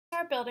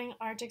building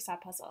our jigsaw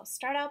puzzle,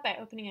 start out by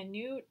opening a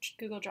new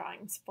Google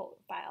Drawings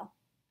file.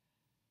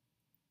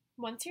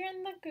 Once you're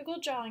in the Google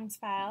Drawings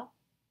file,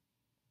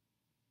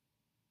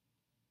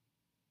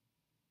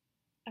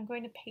 I'm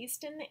going to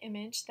paste in the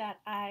image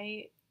that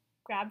I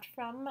grabbed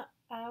from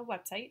a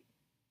website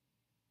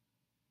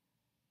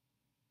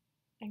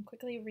and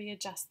quickly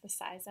readjust the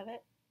size of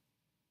it.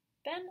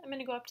 Then I'm going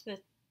to go up to the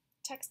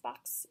text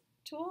box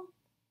tool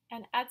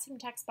and add some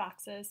text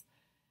boxes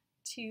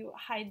to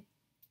hide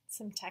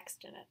some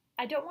text in it.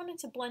 I don't want it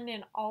to blend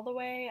in all the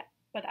way,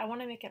 but I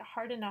want to make it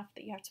hard enough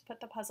that you have to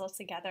put the puzzle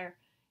together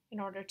in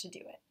order to do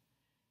it.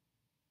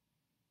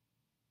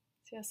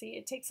 So you'll see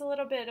it takes a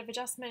little bit of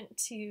adjustment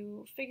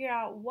to figure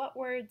out what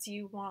words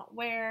you want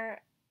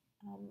where.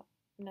 I'm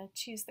going to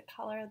choose the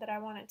color that I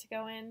want it to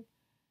go in,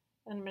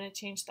 and I'm going to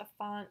change the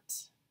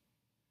font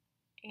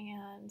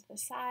and the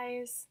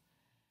size,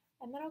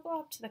 and then I'll go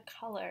up to the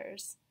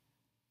colors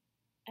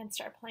and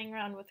start playing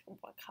around with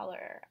what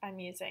color I'm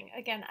using.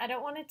 Again, I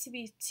don't want it to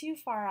be too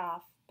far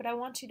off, but I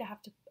want you to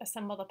have to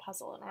assemble the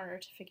puzzle in order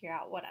to figure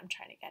out what I'm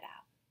trying to get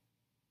at.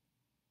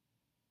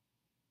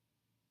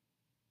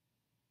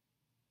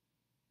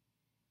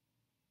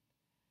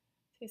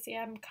 So you see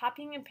I'm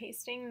copying and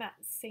pasting that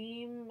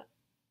same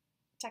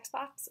text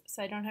box,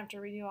 so I don't have to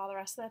redo all the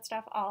rest of that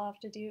stuff. All I have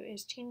to do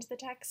is change the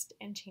text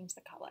and change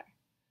the color.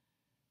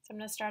 So I'm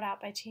going to start out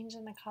by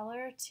changing the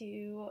color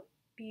to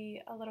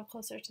be a little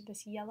closer to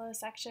this yellow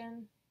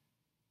section.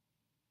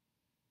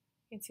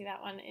 You can see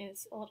that one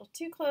is a little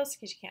too close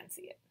because you can't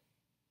see it.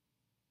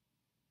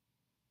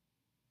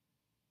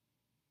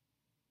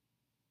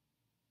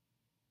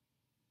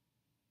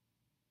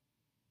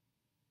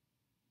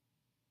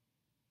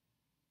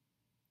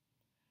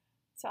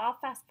 So I'll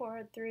fast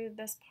forward through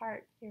this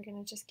part. You're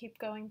going to just keep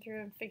going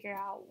through and figure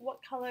out what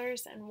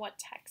colors and what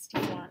text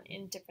you want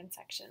in different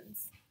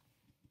sections.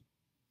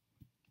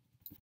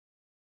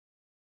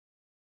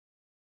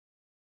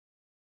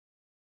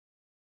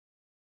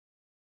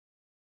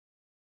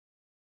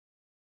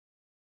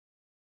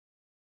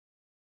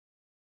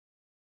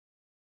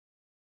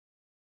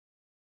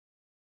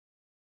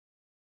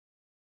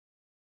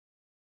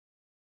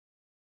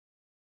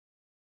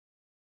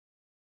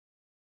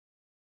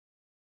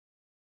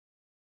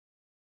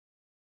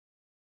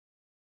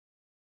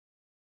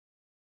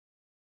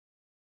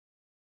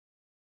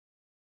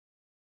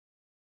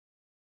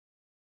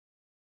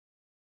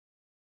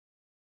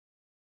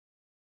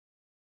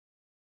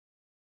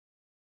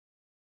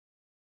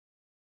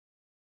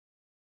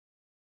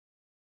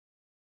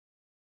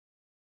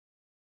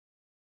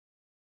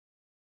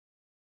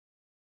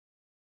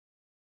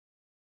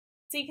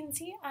 So you can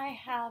see I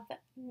have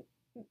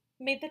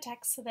made the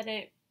text so that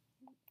it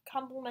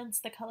complements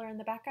the color in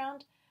the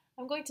background.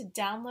 I'm going to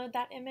download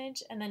that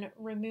image and then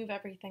remove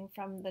everything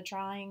from the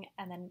drawing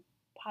and then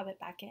pop it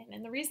back in.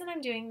 And the reason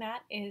I'm doing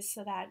that is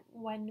so that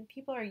when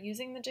people are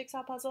using the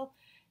jigsaw puzzle,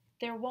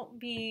 there won't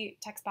be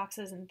text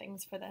boxes and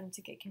things for them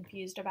to get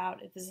confused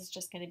about if this is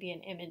just going to be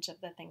an image of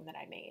the thing that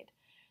I made.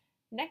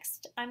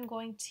 Next, I'm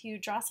going to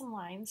draw some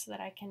lines so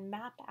that I can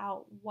map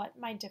out what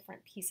my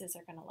different pieces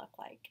are going to look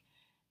like.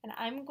 And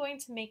I'm going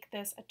to make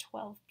this a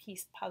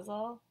 12-piece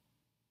puzzle.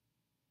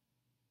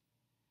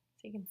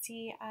 So you can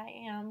see I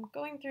am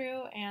going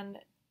through and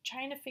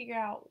trying to figure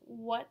out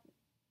what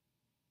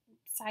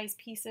size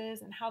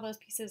pieces and how those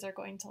pieces are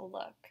going to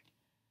look.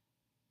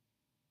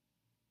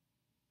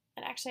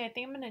 And actually I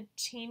think I'm going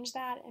to change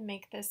that and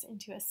make this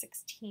into a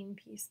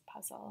 16-piece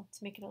puzzle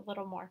to make it a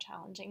little more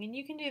challenging. And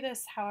you can do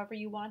this however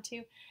you want to.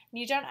 And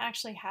you don't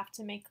actually have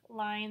to make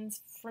lines.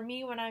 For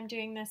me, when I'm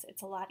doing this,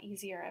 it's a lot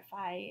easier if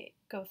I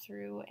go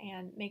through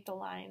and make the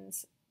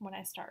lines when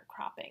I start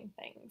cropping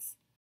things.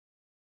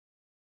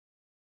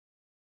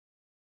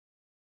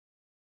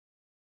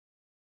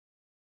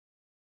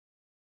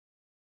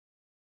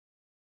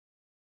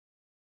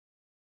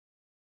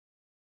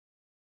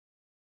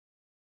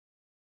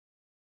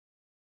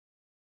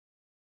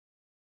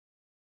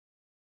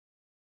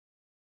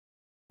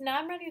 Now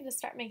I'm ready to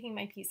start making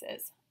my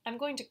pieces. I'm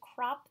going to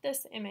crop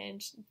this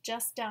image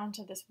just down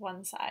to this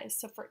one size.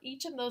 So for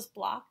each of those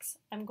blocks,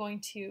 I'm going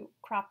to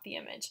crop the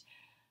image.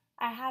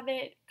 I have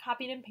it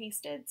copied and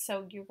pasted,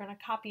 so you're going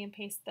to copy and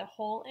paste the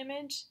whole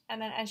image, and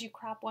then as you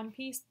crop one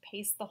piece,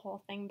 paste the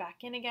whole thing back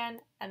in again,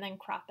 and then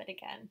crop it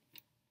again.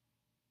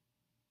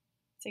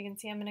 So you can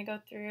see I'm going to go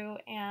through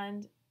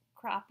and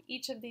crop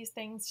each of these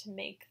things to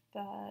make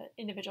the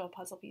individual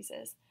puzzle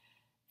pieces.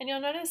 And you'll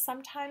notice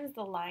sometimes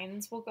the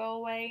lines will go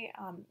away.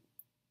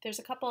 There's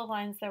a couple of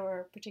lines that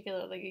were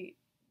particularly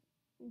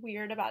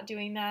weird about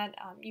doing that.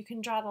 You can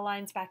draw the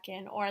lines back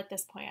in, or at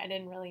this point I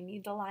didn't really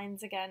need the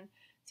lines again.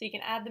 So you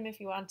can add them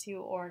if you want to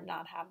or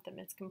not have them.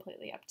 It's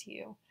completely up to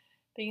you.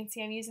 But you can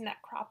see I'm using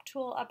that crop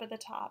tool up at the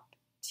top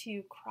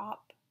to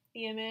crop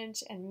the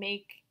image and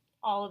make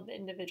all of the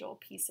individual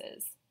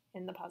pieces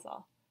in the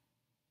puzzle.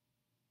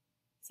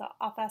 So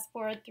I'll fast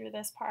forward through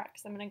this part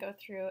because I'm going to go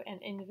through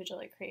and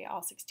individually create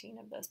all 16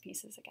 of those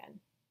pieces again.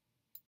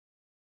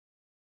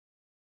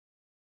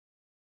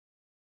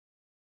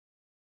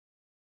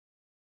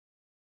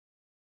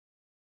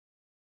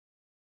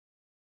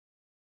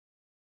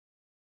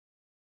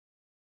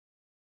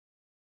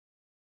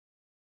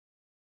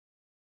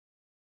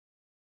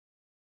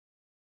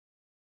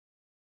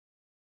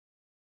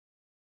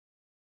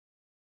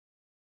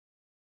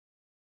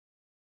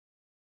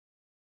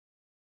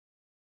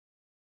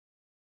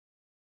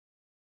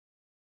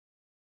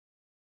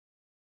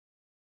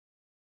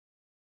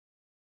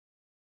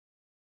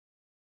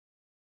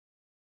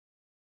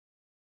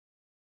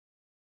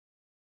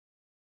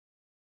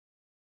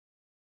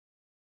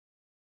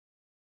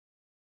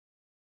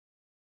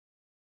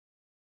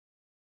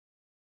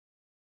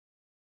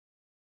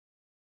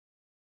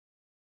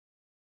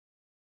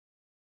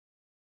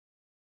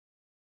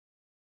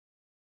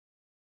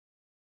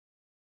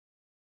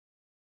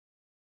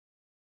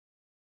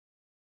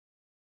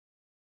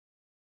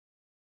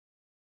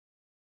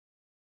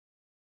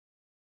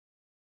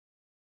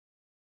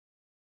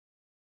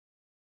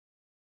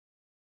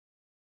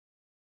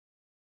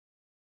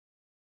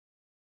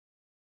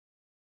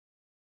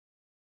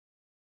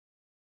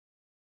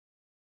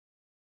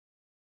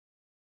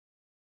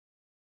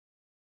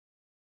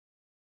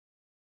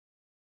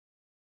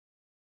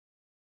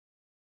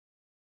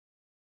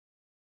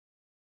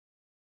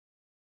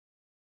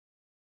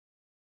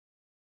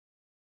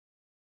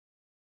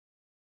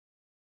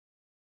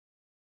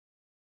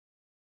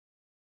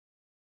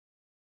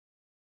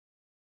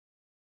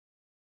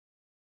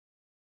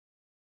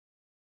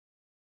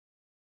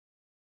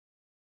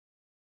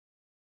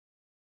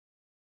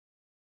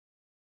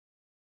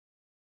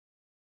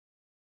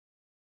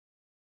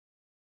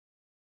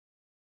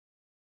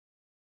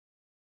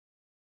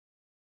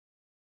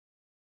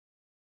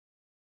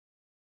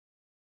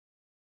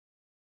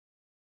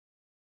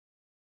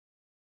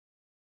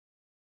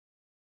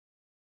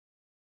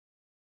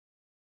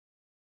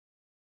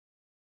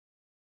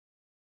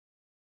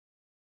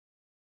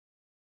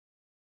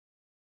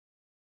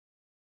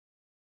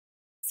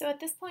 So at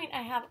this point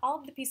I have all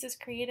of the pieces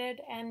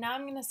created, and now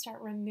I'm going to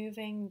start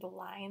removing the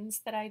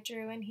lines that I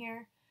drew in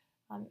here,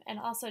 and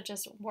also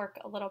just work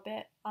a little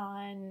bit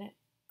on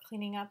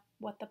cleaning up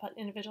what the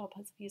individual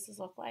puzzle pieces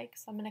look like.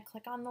 So I'm going to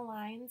click on the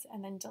lines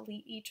and then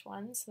delete each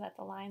one so that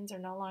the lines are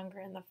no longer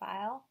in the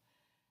file.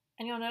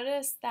 And you'll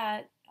notice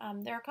that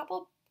there are a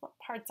couple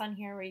parts on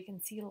here where you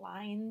can see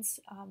lines,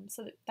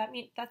 so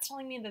that's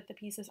telling me that the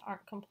pieces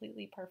aren't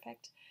completely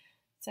perfect.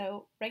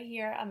 So right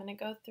here I'm going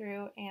to go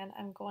through and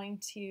I'm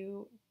going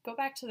to go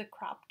back to the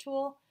crop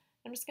tool.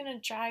 I'm just going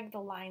to drag the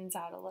lines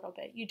out a little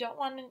bit. You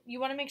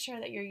want to make sure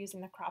that you're using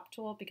the crop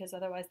tool, because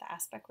otherwise the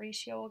aspect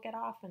ratio will get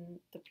off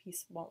and the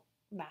piece won't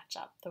match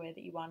up the way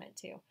that you want it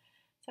to.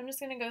 So I'm just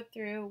going to go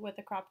through with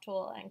the crop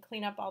tool and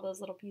clean up all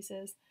those little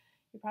pieces.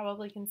 You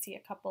probably can see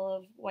a couple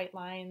of white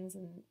lines,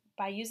 and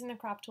by using the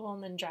crop tool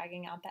and then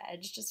dragging out the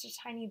edge just a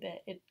tiny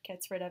bit, it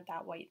gets rid of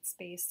that white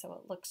space so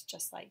it looks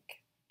just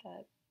like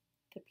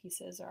the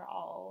pieces are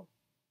all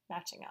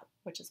matching up,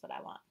 which is what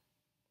I want.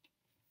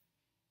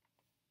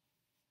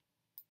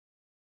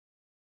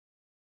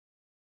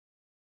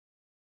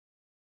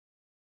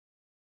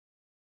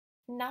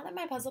 Now that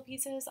my puzzle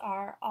pieces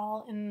are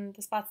all in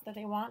the spots that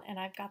I want and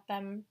I've got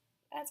them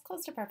as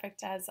close to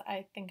perfect as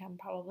I think I'm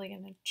probably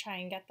going to try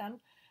and get them,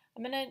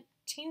 I'm going to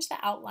change the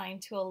outline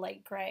to a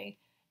light gray.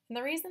 And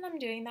the reason I'm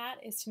doing that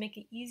is to make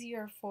it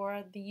easier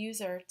for the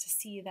user to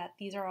see that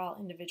these are all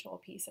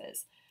individual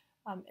pieces.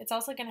 It's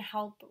also going to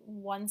help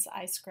once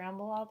I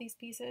scramble all these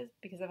pieces,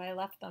 because if I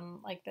left them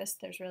like this,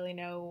 there's really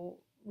no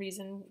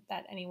reason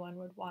that anyone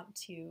would want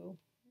to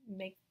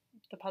make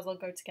the puzzle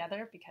go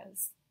together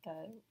because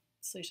the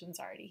solution's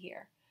already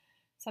here.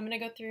 So I'm going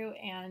to go through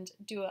and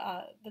do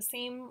the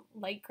same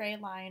light gray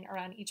line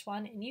around each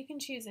one, and you can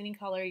choose any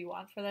color you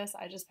want for this.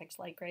 I just picked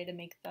light gray to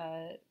make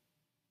the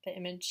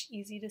image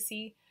easy to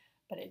see,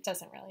 but it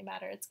doesn't really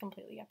matter. It's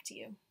completely up to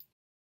you.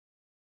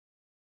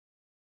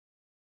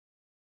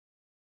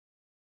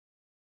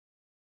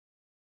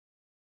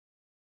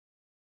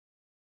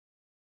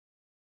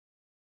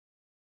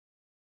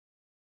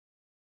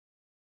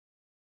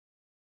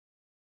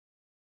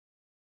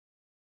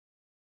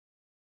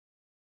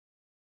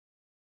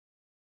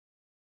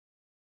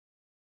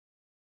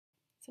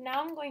 So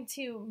now I'm going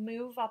to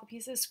move all the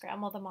pieces,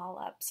 scramble them all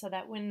up so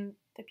that when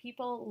the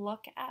people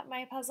look at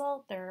my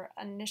puzzle, they're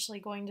initially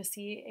going to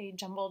see a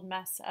jumbled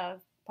mess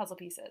of puzzle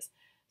pieces.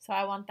 So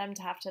I want them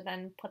to have to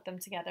then put them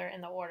together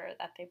in the order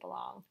that they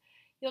belong.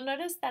 You'll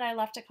notice that I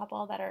left a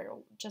couple that are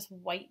just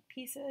white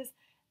pieces,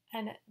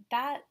 and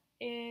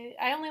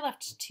I only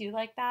left 2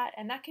 like that,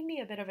 and that can be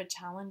a bit of a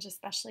challenge,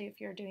 especially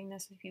if you're doing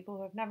this with people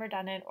who have never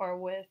done it or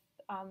with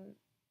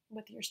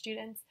your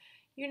students.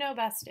 You know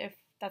best if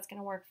that's going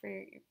to work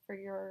for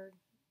your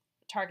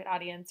target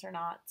audience or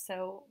not.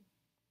 So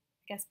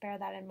I guess bear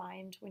that in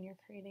mind when you're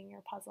creating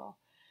your puzzle.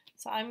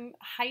 So I'm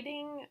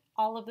hiding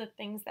all of the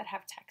things that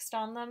have text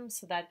on them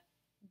so that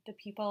the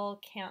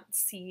people can't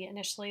see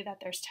initially that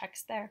there's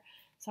text there.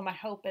 So my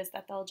hope is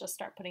that they'll just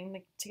start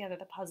putting together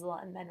the puzzle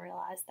and then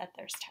realize that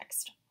there's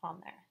text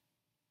on there.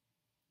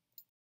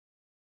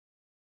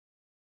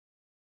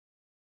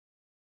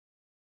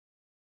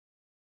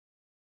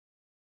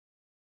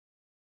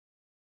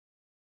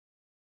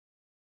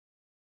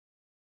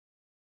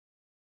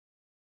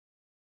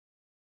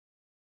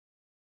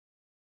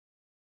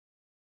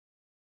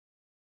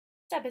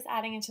 Step is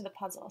adding into the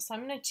puzzle. So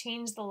I'm going to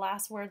change the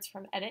last words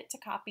from edit to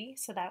copy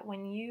so that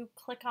when you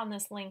click on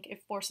this link,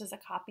 it forces a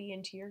copy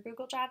into your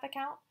Google Drive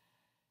account.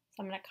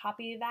 So I'm going to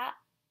copy that,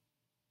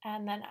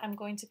 and then I'm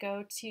going to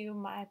go to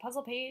my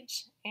puzzle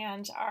page,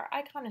 and our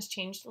icon has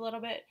changed a little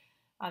bit,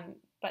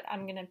 but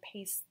I'm going to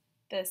paste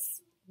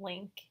this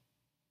link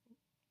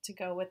to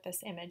go with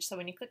this image. So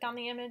when you click on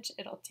the image,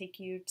 it'll take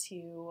you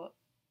to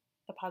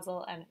the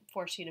puzzle and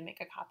force you to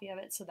make a copy of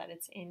it so that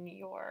it's in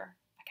your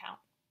account.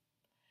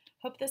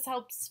 Hope this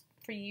helps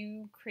for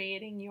you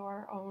creating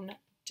your own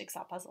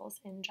jigsaw puzzles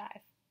in Drive.